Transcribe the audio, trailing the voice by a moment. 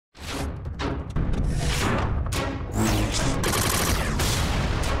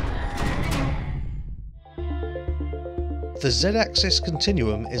The Z-Axis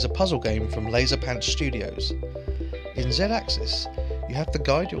Continuum is a puzzle game from Laserpants Studios. In Z-Axis, you have to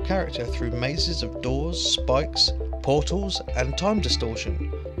guide your character through mazes of doors, spikes, portals and time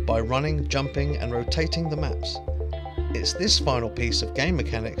distortion by running, jumping and rotating the maps. It's this final piece of game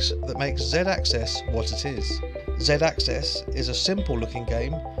mechanics that makes Z-Axis what it is. Z-Axis is a simple looking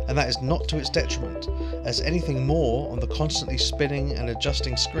game, and that is not to its detriment, as anything more on the constantly spinning and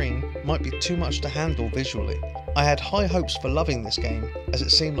adjusting screen might be too much to handle visually. I had high hopes for loving this game, as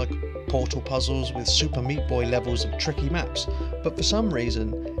it seemed like portal puzzles with Super Meat Boy levels of tricky maps, but for some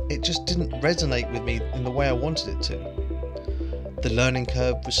reason it just didn't resonate with me in the way I wanted it to. The learning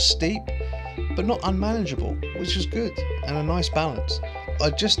curve was steep, but not unmanageable, which was good and a nice balance. I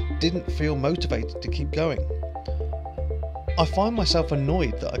just didn't feel motivated to keep going. I find myself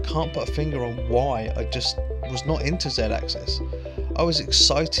annoyed that I can't put a finger on why I just was not into Z-Axis. I was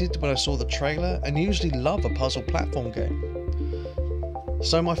excited when I saw the trailer and usually love a puzzle platform game.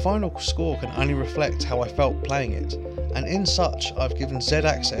 So my final score can only reflect how I felt playing it, and in such I've given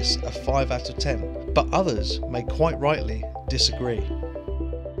Z-Axis a 5 out of 10, but others may quite rightly disagree.